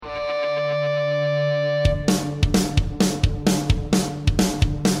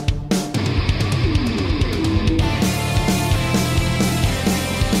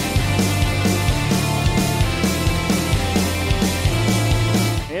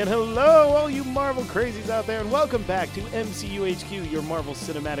And hello, all you Marvel crazies out there, and welcome back to MCU HQ, your Marvel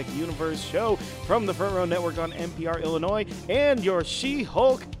Cinematic Universe show from the Front Row Network on NPR Illinois, and your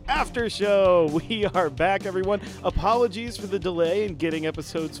She-Hulk After Show. We are back, everyone. Apologies for the delay in getting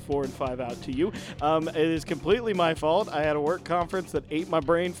episodes 4 and 5 out to you. It is completely my fault. I had a work conference that ate my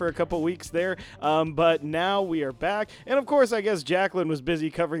brain for a couple weeks there, but now we are back. And of course, I guess Jacqueline was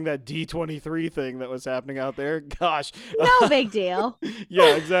busy covering that D23 thing that was happening out there. Gosh. No big deal.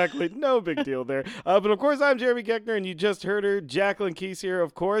 Yeah, exactly. No big deal there. But of course, I'm Jeremy Geckner, and you just heard her. Jacqueline Keys here,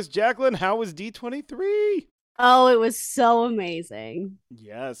 of course. Jacqueline, how was D23? Oh, it was so amazing.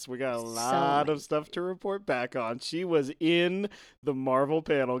 Yes, we got a lot of stuff to report back on. She was in the Marvel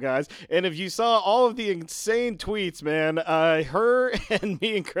panel, guys. And if you saw all of the insane tweets, man, her and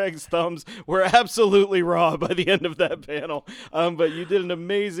me and Craig's thumbs were absolutely raw by the end of that panel. But you did an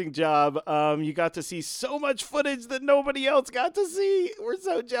amazing job. You got to see so much footage that nobody else got to see. We're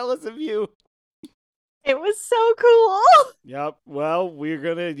so jealous of you. It was so cool. Yep. Well,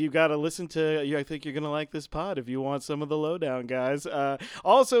 you got to listen to, I think you're going to like this pod if you want some of the lowdown, guys.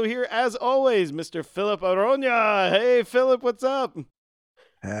 Also here, as always, Mr. Philip Aronia. Hey, Philip, what's up?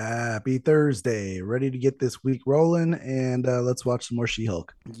 Happy Thursday. Ready to get this week rolling, and let's watch some more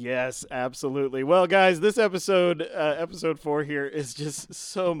She-Hulk. Yes, absolutely. Well, guys, this episode 4 here is just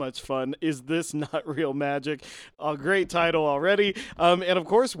so much fun. Is this not real magic? A great title already. And of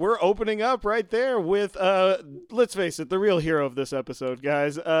course, we're opening up right there with, let's face it, the real hero of this episode,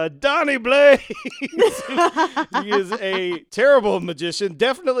 guys, Donnie Blaze. He is a terrible magician,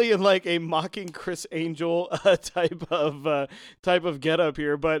 definitely in like a mocking Chris Angel type of getup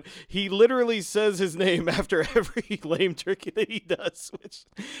here. But he literally says his name after every lame trick that he does, which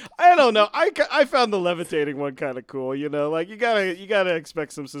I don't know. I found the levitating one kind of cool, you know, like you gotta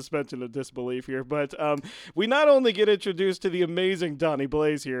expect some suspension of disbelief here. But we not only get introduced to the amazing Donnie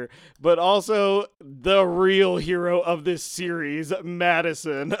Blaze here, but also the real hero of this series,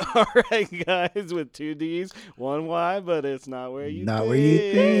 Madison. All right, guys, with 2 D's, 1 Y, but it's not where you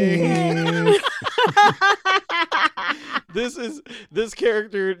think. This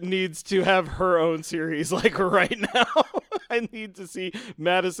character needs to have her own series, like right now. I need to see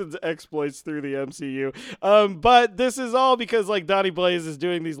Madison's exploits through the MCU. But this is all because like Donnie Blaze is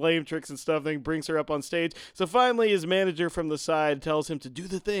doing these lame tricks and stuff, then brings her up on stage. So finally his manager from the side tells him to do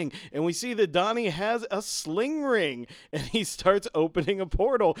the thing. And we see that Donnie has a sling ring, and he starts opening a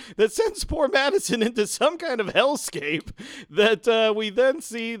portal that sends poor Madison into some kind of hellscape that we then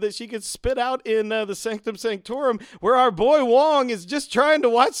see that she gets spit out in the Sanctum Sanctorum, where our boy Wong is just trying to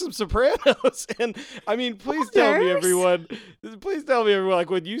watch some Sopranos. And I mean, please tell me everyone, like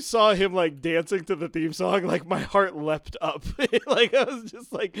when you saw him like dancing to the theme song, like my heart leapt up. Like I was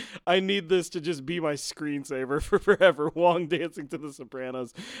just like, I need this to just be my screensaver for forever. Wong dancing to the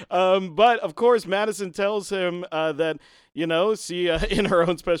Sopranos. But of course, Madison tells him that, you know, she, in her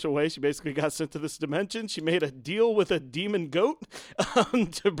own special way, she basically got sent to this dimension. She made a deal with a demon goat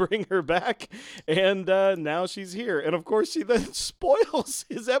to bring her back, and now she's here. And of course, she then spoils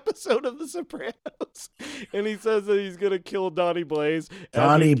his episode of The Sopranos, and he says that he's going to kill Donnie Blaze.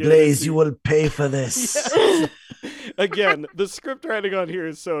 Donnie Blaze, you will pay for this. Yes. Again, the script writing on here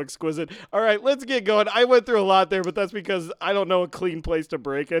is so exquisite. All right, let's get going. I went through a lot there, but that's because I don't know a clean place to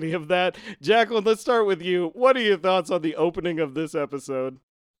break any of that. Jacqueline, let's start with you. What are your thoughts on the opening of this episode?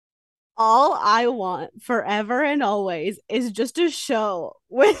 All I want forever and always is just a show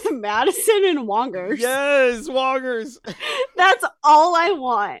with Madison and Wongers. Yes, Wongers. That's all I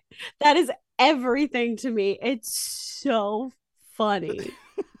want. That is everything to me. It's so funny.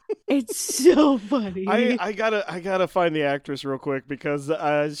 It's so funny. I gotta find the actress real quick because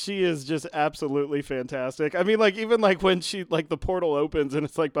she is just absolutely fantastic. I mean, like even like when she like the portal opens and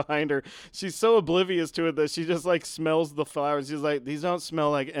it's like behind her, she's so oblivious to it that she just like smells the flowers. She's like, these don't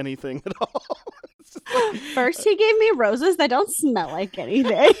smell like anything at all. First, he gave me roses that don't smell like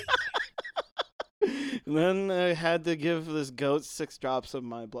anything. And then I had to give this goat 6 drops of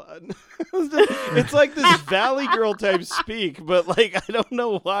my blood. It's like this Valley Girl type speak, but like I don't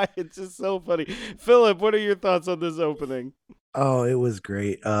know why. It's just so funny. Philip, what are your thoughts on this opening? Oh, it was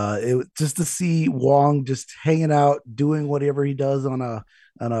great. Just to see Wong just hanging out, doing whatever he does on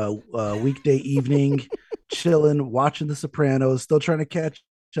a weekday evening, chilling, watching The Sopranos, still trying to catch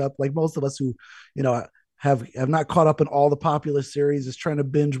up, like most of us who, you know, have not caught up in all the popular series, is trying to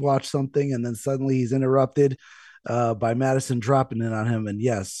binge watch something, and then suddenly he's interrupted by Madison dropping in on him. And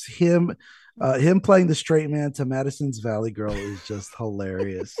yes, him playing the straight man to Madison's Valley Girl is just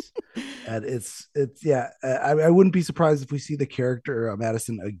hilarious. And it's I wouldn't be surprised if we see the character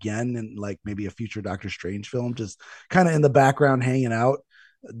Madison again in like maybe a future Doctor Strange film, just kind of in the background hanging out.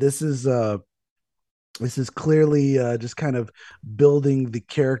 This is clearly just kind of building the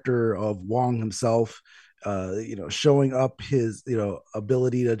character of Wong himself. Showing up his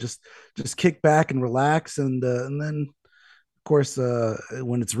ability to just kick back and relax, and then of course,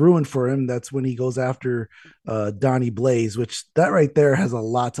 when it's ruined for him, that's when he goes after Donnie Blaze, which that right there has a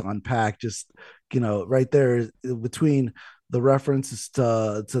lot to unpack. Just right there between the references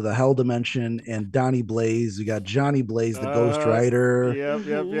to the Hell Dimension and Donnie Blaze, you got Johnny Blaze, the Ghost Rider.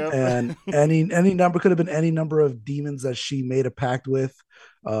 Yep. And any number could have been any number of demons that she made a pact with.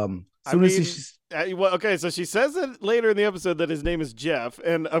 Well, okay, so she says it later in the episode that his name is Jeff,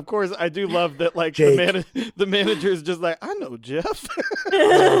 and of course, I do love that. Like the manager is just like, I know Jeff.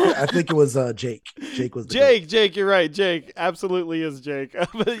 I think it was Jake. Jake was Jake. You're right. Jake absolutely is Jake.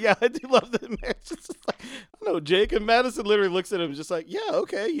 But yeah, I do love that. It's just like, I know Jake, and Madison literally looks at him just like, yeah,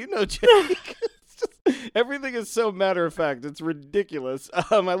 okay, you know Jake. Everything is so matter of fact. It's ridiculous.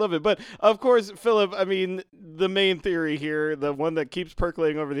 I love it. But of course, Philip, I mean, the main theory here, the one that keeps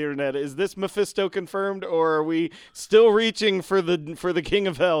percolating over the internet, is this Mephisto confirmed, or are we still reaching for the King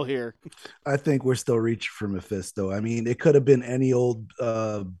of Hell here? I think we're still reaching for Mephisto. I mean, it could have been any old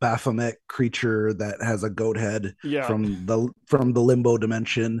Baphomet creature that has a goat head from the limbo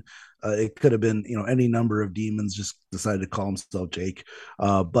dimension. It could have been, any number of demons just decided to call himself Jake.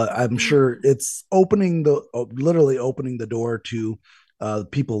 But I'm sure it's literally opening the door to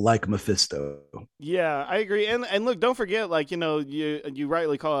people like Mephisto. Yeah, I agree. And look, don't forget, like, you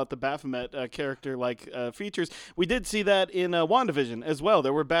rightly call out the Baphomet character features. We did see that in WandaVision as well.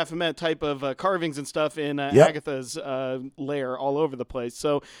 There were Baphomet type of carvings and stuff in Agatha's lair all over the place.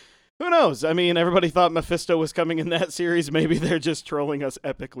 So who knows? I mean, everybody thought Mephisto was coming in that series. Maybe they're just trolling us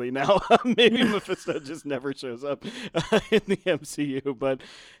epically now. Maybe Mephisto just never shows up in the MCU. But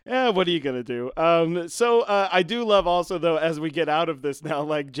what are you going to do? So I do love also, though, as we get out of this now,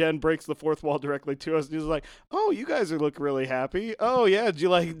 like Jen breaks the fourth wall directly to us. And he's like, oh, you guys look really happy. Oh, yeah. Did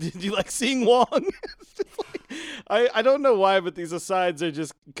you like seeing Wong? It's just like, I don't know why, but these asides are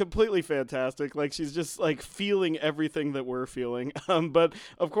just completely fantastic. Like, she's just like feeling everything that we're feeling. But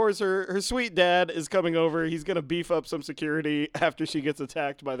of course, her sweet dad is coming over. He's going to beef up some security after she gets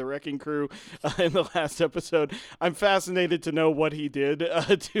attacked by the wrecking crew in the last episode. I'm fascinated to know what he did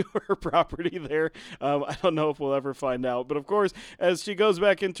to her property there. I don't know if we'll ever find out. But of course, as she goes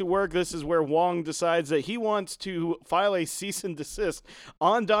back into work, this is where Wong decides that he wants to file a cease and desist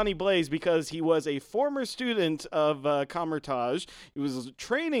on Donnie Blaze because he was a former student of Kamar-Taj. He was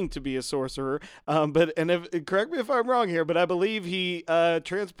training to be a sorcerer. Correct me if I'm wrong here, but I believe he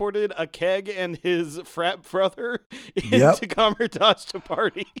transported a keg and his frat brother into Kamar-Taj to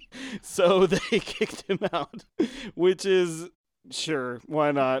party. So they kicked him out, which is, sure,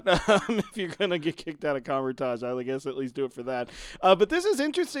 why not? If you're going to get kicked out of Kamar-Taj, I guess at least do it for that. But this is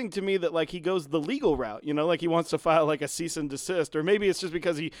interesting to me that, like, he goes the legal route, like he wants to file, like, a cease and desist, or maybe it's just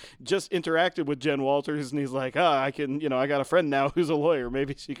because he just interacted with Jen Walters and he's like, I can, I got a friend now who's a lawyer.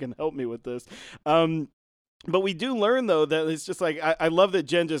 Maybe she can help me with this. But we do learn, though, that it's just like, I love that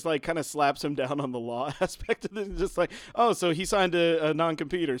Jen just like kind of slaps him down on the law aspect of this. Just like, oh, so he signed a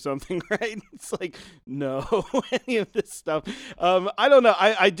non-compete or something, right? It's like, no, any of this stuff. I don't know.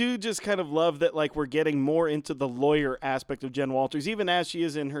 I do just kind of love that, like, we're getting more into the lawyer aspect of Jen Walters, even as she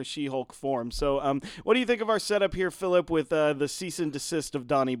is in her She-Hulk form. So what do you think of our setup here, Philip, with the cease and desist of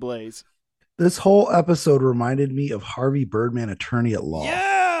Donnie Blaze? This whole episode reminded me of Harvey Birdman, Attorney at Law.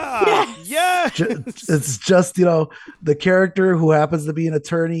 Yes. It's just, the character who happens to be an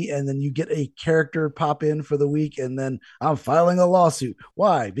attorney, and then you get a character pop in for the week, and then I'm filing a lawsuit.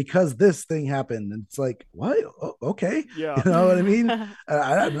 Why? Because this thing happened. And it's like, what? Oh, okay. Yeah. You know what I mean?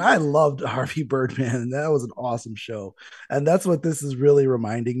 I loved Harvey Birdman. That was an awesome show. And that's what this is really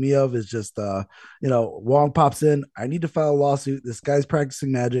reminding me of, is just, Wong pops in. I need to file a lawsuit. This guy's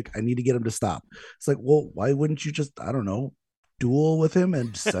practicing magic. I need to get him to stop. It's like, well, why wouldn't you just, I don't know, duel with him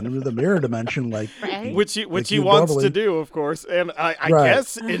and send him to the mirror dimension, right? which he wants to do, of course, and I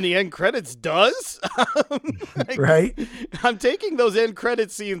guess in the end credits does. Right. I'm taking those end credit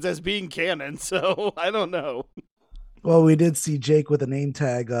scenes as being canon, so I don't know. Well, we did see Jake with a name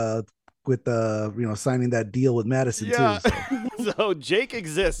tag with signing that deal with Madison too. So Jake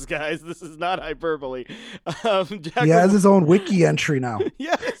exists, guys. This is not hyperbole. He has his own wiki entry now.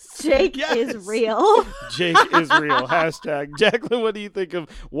 Yes. Jake is real. Jake is real. Hashtag. Jacqueline, what do you think of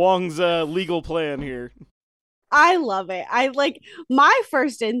Wong's legal plan here? I love it. My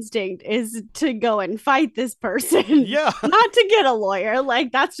first instinct is to go and fight this person. Yeah. Not to get a lawyer.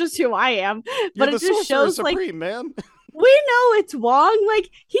 Like, that's just who I am. But You're it just shows, supreme, man. We know it's Wong.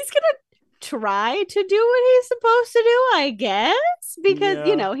 Like, he's gonna try to do what he's supposed to do, I guess, because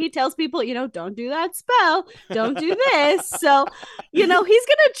Yeah. he tells people, don't do that spell, don't do this. So, he's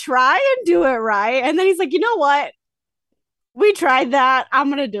gonna try and do it right, and then he's like, you know what? We tried that. I'm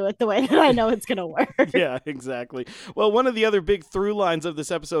gonna do it the way that I know it's gonna work. Yeah, exactly. Well, one of the other big through lines of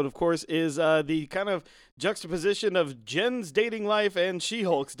this episode, of course, is the kind of juxtaposition of Jen's dating life and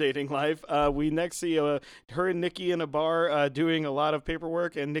She-Hulk's dating life. We next see her and Nikki in a bar doing a lot of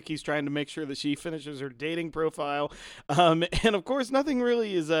paperwork, and Nikki's trying to make sure that she finishes her dating profile. And of course, nothing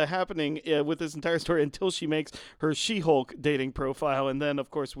really is happening with this entire story until she makes her She-Hulk dating profile, and then, of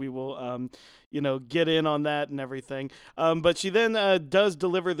course, we will get in on that and everything. But she then does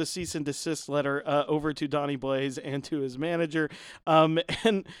deliver the cease and desist letter over to Donnie Blaze and to his manager.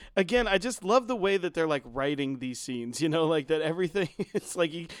 And again, I just love the way that they're like writing these scenes, like that everything, it's like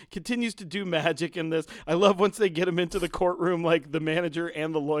he continues to do magic in this. I love once they get him into the courtroom, like the manager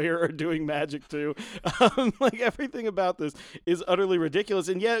and the lawyer are doing magic too. Like everything about this is utterly ridiculous.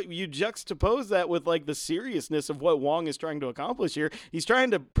 And yet you juxtapose that with like the seriousness of what Wong is trying to accomplish here. He's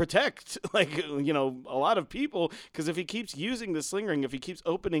trying to protect like, a lot of people, because if he keeps using the sling ring, if he keeps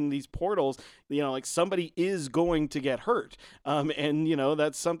opening these portals, like somebody is going to get hurt. And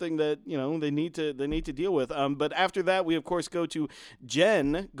that's something that, they need to deal with. But after that, we of course go to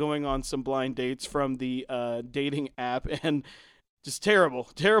Jen going on some blind dates from the dating app, and just terrible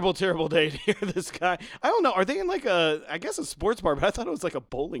day to hear this guy. I don't know. Are they in like I guess a sports bar, but I thought it was like a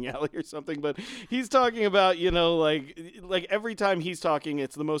bowling alley or something. But he's talking about, like every time he's talking,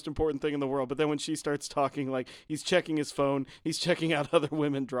 it's the most important thing in the world. But then when she starts talking, like he's checking his phone, he's checking out other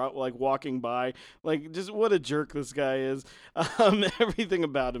women walking by. Like just what a jerk this guy is. Everything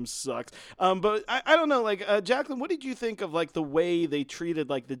about him sucks. But I don't know. Like Jacqueline, what did you think of like the way they treated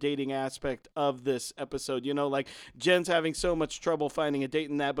like the dating aspect of this episode? Like Jen's having so much trouble finding a date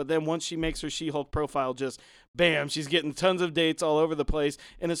in that, but then once she makes her She-Hulk profile, just bam, she's getting tons of dates all over the place.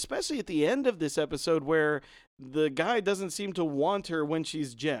 And especially at the end of this episode where the guy doesn't seem to want her when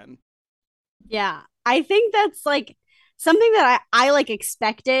she's Jen. Yeah, I think that's like something that I like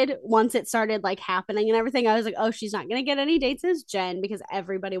expected once it started like happening and everything. I was like, oh, she's not gonna get any dates as Jen because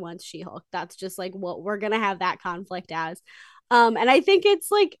everybody wants She-Hulk. That's just like what we're gonna have that conflict as. And I think it's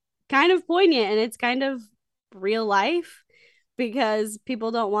like kind of poignant and it's kind of real life, because people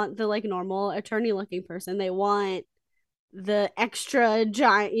don't want the like normal attorney looking person. They want the extra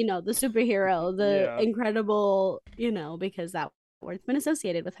giant, the superhero, the incredible, because that word's been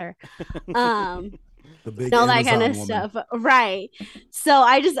associated with her. The big all Amazon that kind of woman. stuff. Right. So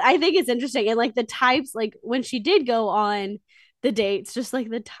I think it's interesting. And like the types, like when she did go on the dates, just like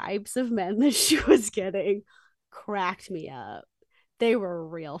the types of men that she was getting cracked me up. They were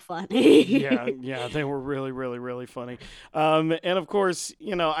real funny. yeah, they were really, really, really funny. And of course,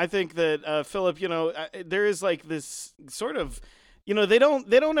 I think that Philip, there is like this sort of, they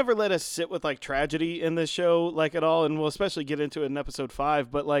don't ever let us sit with like tragedy in this show like at all, and we'll especially get into it in episode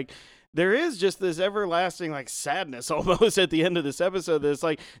 5. But like, there is just this everlasting like sadness almost at the end of this episode. That's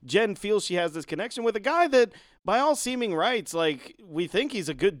like Jen feels she has this connection with a guy that, by all seeming rights, like we think he's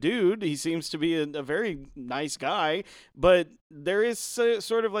a good dude. He seems to be a very nice guy, but there is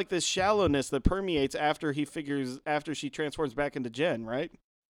sort of like this shallowness that permeates after she transforms back into Jen, right?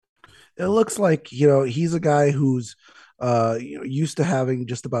 It looks like he's a guy who's used to having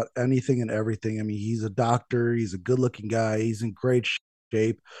just about anything and everything. I mean, he's a doctor, he's a good looking guy, he's in great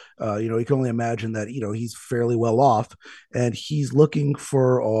shape. You can only imagine that he's fairly well off, and he's looking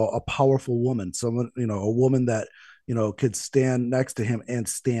for a powerful woman, someone, a woman that could stand next to him and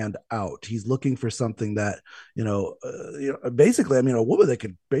stand out. He's looking for something that basically, I mean, a woman that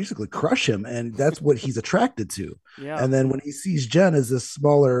could basically crush him, and that's what he's attracted to. Yeah. And then when he sees Jen as this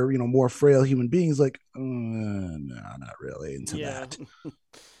smaller, more frail human being, he's like, no, not really into that.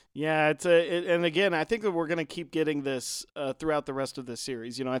 Yeah, and again, I think that we're going to keep getting this throughout the rest of this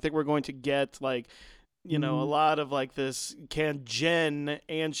series. I think we're going to get like, a lot of like this, can Jen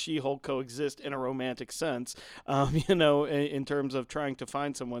and She-Hulk coexist in a romantic sense, in terms of trying to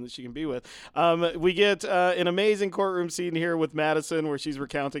find someone that she can be with. We get an amazing courtroom scene here with Madison where she's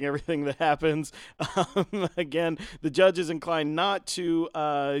recounting everything that happens. Again, the judge is inclined not to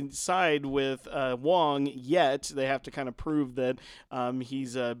side with Wong yet. They have to kind of prove that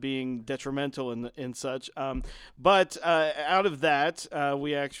he's being detrimental and such. But out of that,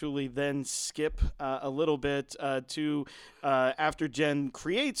 we actually then skip a little bit to after Jen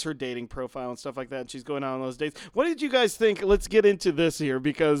creates her dating profile and stuff like that, and she's going out on those dates. What did you guys think? Let's get into this here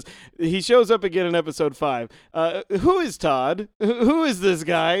because he shows up again in episode 5. Who is Todd? Who is this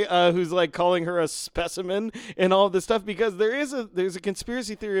guy who's like calling her a specimen and all this stuff? Because there's a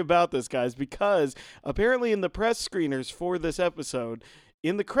conspiracy theory about this, guys, because apparently in the press screeners for this episode,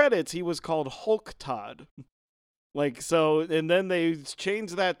 in the credits, he was called Hulk Todd. Like, so, and then they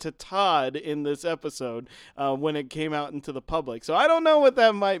changed that to Todd in this episode when it came out into the public. So I don't know what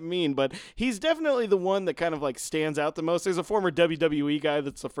that might mean, but he's definitely the one that kind of like stands out the most. There's a former WWE guy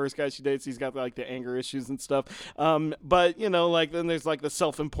that's the first guy she dates. He's got like the anger issues and stuff. But, you know, like then there's like the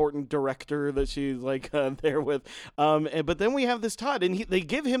self-important director that she's like there with. But then we have this Todd, and they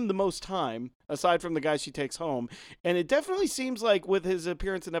give him the most time aside from the guy she takes home. And it definitely seems like with his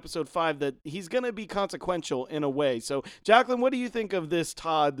appearance in episode 5 that he's going to be consequential in a way. So, Jacqueline, what do you think of this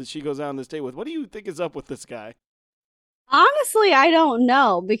Todd that she goes out on this date with? What do you think is up with this guy? Honestly, I don't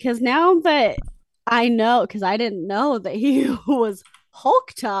know, because now that I know, because I didn't know that he was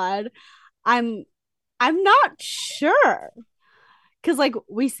Hulk Todd, I'm not sure. Because like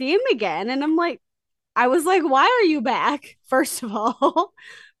we see him again, and I was like, why are you back? First of all,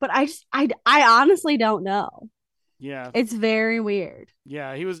 but I honestly don't know. Yeah. It's very weird.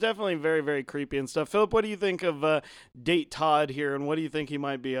 Yeah, he was definitely very, very creepy and stuff. Philip, what do you think of date Todd here, and what do you think he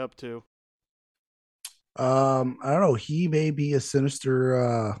might be up to? I don't know. He may be a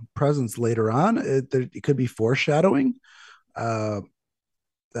sinister presence later on. It could be foreshadowing. I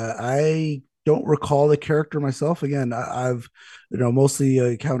don't recall the character myself. Again, I've mostly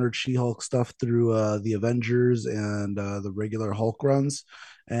encountered She-Hulk stuff through the Avengers and the regular Hulk runs,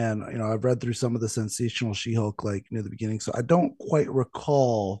 and I've read through some of the sensational She-Hulk like near the beginning, so I don't quite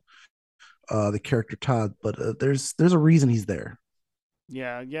recall the character Todd, but there's a reason he's there.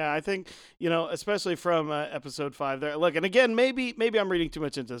 Yeah, I think, especially from episode 5 there. Look, and again, maybe I'm reading too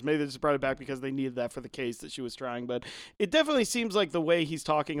much into this. Maybe they just brought it back because they needed that for the case that she was trying. But it definitely seems like the way he's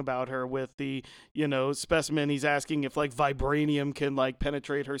talking about her with the, specimen, he's asking if like vibranium can like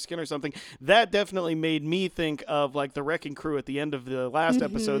penetrate her skin or something. That definitely made me think of like the Wrecking Crew at the end of the last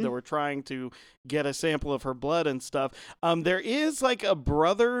episode that were trying to get a sample of her blood and stuff. There is like a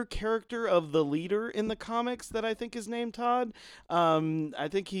brother character of the leader in the comics that I think is named Todd. I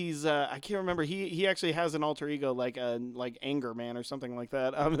think he's I can't remember. He actually has an alter ego like Anger Man or something like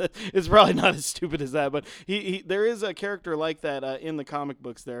that. It's probably not as stupid as that, but he there is a character like that in the comic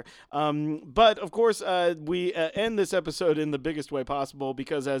books there. But of course we end this episode in the biggest way possible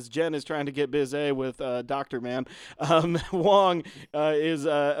because as Jen is trying to get busy with Dr. Man, Wong is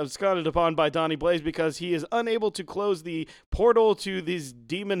absconded upon by Donnie Blaze because he is unable to close the portal to this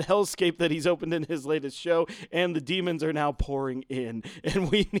demon hellscape that he's opened in his latest show, and the demons are now pouring in.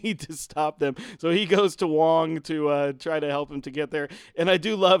 And we need to stop them. So he goes to Wong to try to help him to get there. And I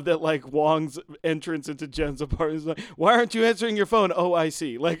do love that, like, Wong's entrance into Jen's apartment is like, why aren't you answering your phone? Oh, I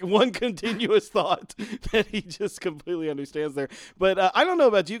see. Like, one continuous thought that he just completely understands there. But I don't know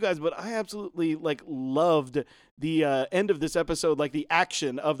about you guys, but I absolutely, like, loved the end of this episode, like the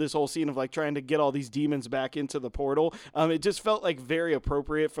action of this whole scene of like trying to get all these demons back into the portal. It just felt like very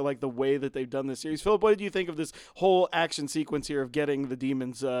appropriate for like the way that they've done this series. Philip, what did you think of this whole action sequence here of getting the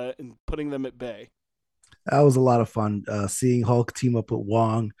demons and putting them at bay? That was a lot of fun seeing Hulk team up with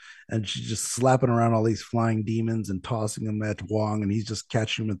Wong, and she's just slapping around all these flying demons and tossing them at Wong, and he's just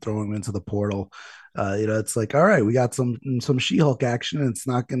catching them and throwing them into the portal. It's like, all right, we got some She-Hulk action, and it's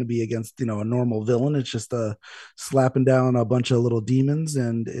not going to be against a normal villain. It's just slapping down a bunch of little demons,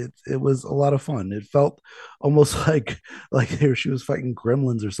 and it was a lot of fun. It felt almost like she was fighting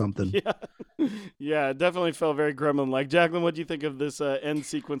gremlins or something. Yeah, it definitely felt very gremlin-like. Jacqueline, what do you think of this end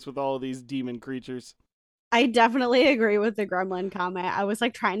sequence with all of these demon creatures? I definitely agree with the gremlin comment. I was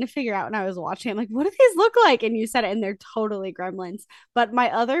like trying to figure out when I was watching, like, what do these look like? And you said it, and they're totally gremlins. But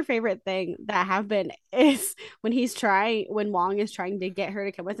my other favorite thing that happened is when Wong is trying to get her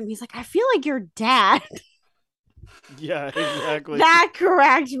to come with him, he's like, I feel like your dad. Yeah, exactly. That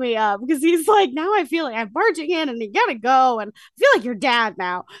cracked me up because he's like, now I feel like I'm barging in and you gotta go. And I feel like your dad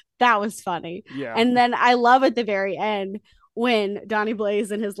now. That was funny. Yeah. And then I love at the very end when Donnie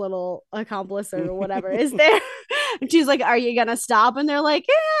Blaze and his little accomplice or whatever is there. And she's like, are you going to stop? And they're like,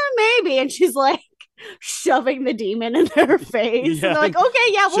 maybe. And she's like shoving the demon in their face. And they're like, okay,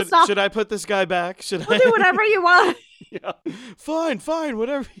 yeah, we'll stop. Should I put this guy back? We'll do whatever you want. Yeah. Fine,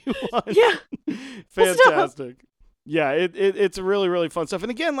 whatever you want. Yeah. Fantastic. Yeah, it's really, really fun stuff. And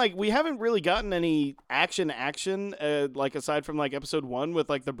again, like, we haven't really gotten any action, like, aside from, like, episode 1 with,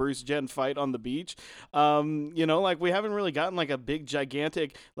 like, the Bruce Jen fight on the beach. Like, we haven't really gotten, like, a big,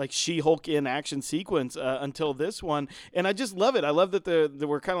 gigantic, like, She-Hulk in action sequence until this one. And I just love it. I love that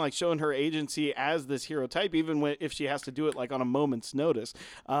we're kind of, like, showing her agency as this hero type, even if she has to do it, like, on a moment's notice.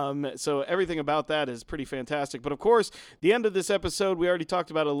 So everything about that is pretty fantastic. But, of course, the end of this episode, we already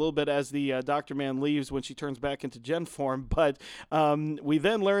talked about it a little bit as the Dr. Man leaves when she turns back into Jen form, but we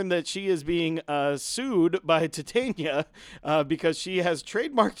then learn that she is being sued by Titania because she has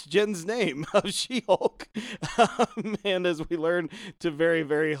trademarked Jen's name of She-Hulk, and as we learn to very,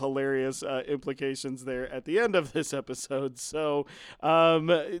 very hilarious implications there at the end of this episode. So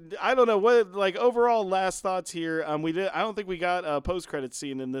I don't know what, like, overall last thoughts here. I don't think we got a post-credit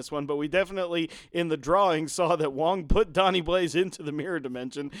scene in this one, but we definitely in the drawing saw that Wong put Donnie Blaze into the mirror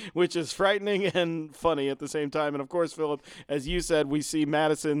dimension, which is frightening and funny at the same time. And of course, Philip, as you said, we see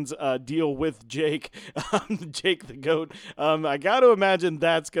Madison's deal with Jake, Jake the Goat. I got to imagine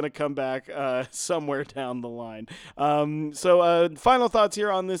that's going to come back somewhere down the line. So final thoughts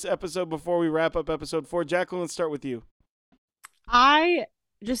here on this episode before we wrap up episode 4. Jacqueline, let's start with you. I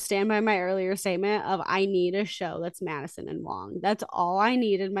just stand by my earlier statement of I need a show that's Madison and Wong. That's all I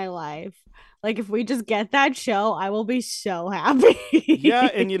need in my life. Like, if we just get that show, I will be so happy. Yeah,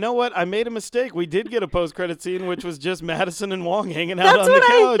 and you know what? I made a mistake. We did get a post-credit scene, which was just Madison and Wong hanging out on the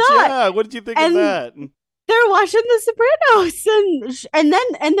couch. Yeah, what did you think of that? They're watching The Sopranos, and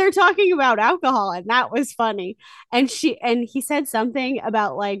they're talking about alcohol, and that was funny. And he said something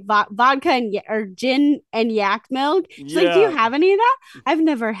about like vodka or gin and yak milk. She's like, "Do you have any of that?" I've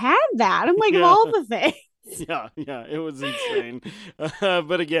never had that. I'm like, of all the things. Yeah, it was insane.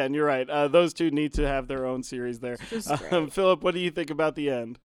 But again, you're right. Those two need to have their own series there. Philip, what do you think about the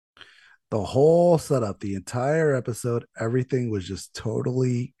end? The whole setup, the entire episode, everything was just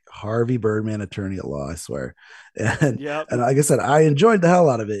totally Harvey Birdman, attorney at law, I swear. And and like I said, I enjoyed the hell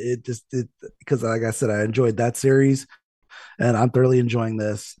out of it. Because like I said, I enjoyed that series, and I'm thoroughly enjoying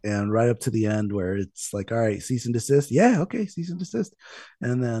this. And right up to the end where it's like, all right, cease and desist. Yeah, okay, cease and desist.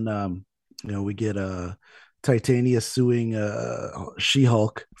 And then we get Titania suing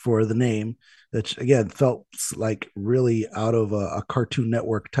She-Hulk for the name, which again felt like really out of a Cartoon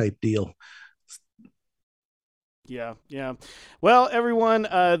Network type deal. Yeah. Well, everyone,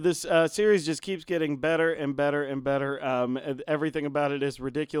 this series just keeps getting better and better and better. Everything about it is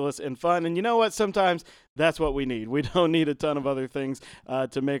ridiculous and fun. And you know what? Sometimes that's what we need. We don't need a ton of other things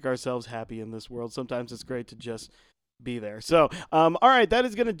to make ourselves happy in this world. Sometimes it's great to just be there. So, all right, that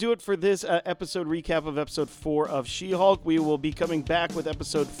is going to do it for this episode recap of episode 4 of She-Hulk. We will be coming back with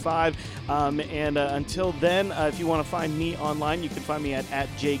episode 5. And until then, if you want to find me online, you can find me at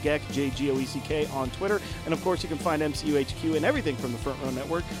JGeck, JGOECK on Twitter. And of course, you can find MCUHQ and everything from the Front Row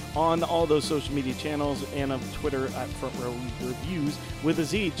Network on all those social media channels and on Twitter at Front Row Reviews with a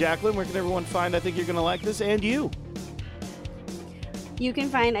Z. Jacqueline, where can everyone find I Think You're Gonna Like This, and you? You can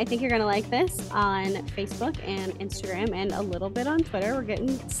find I Think You're Gonna Like This on Facebook and Instagram and a little bit on Twitter. We're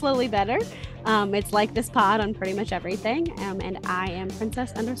getting slowly better. It's Like This Pod on pretty much everything. And I am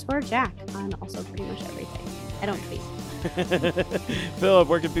Princess_Jack on also pretty much everything. I don't tweet. Philip,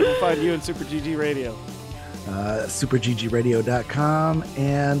 where can people find you in Super GG Radio? superggradio.com,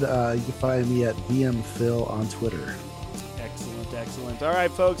 and you can find me at VMPhil on Twitter. Excellent. All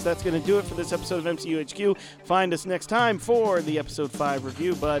right, folks, that's going to do it for this episode of MCUHQ. Find us next time for the episode 5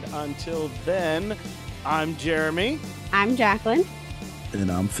 review. But until then, I'm Jeremy. I'm Jacqueline.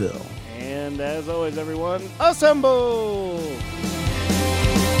 And I'm Phil. And as always, everyone, assemble!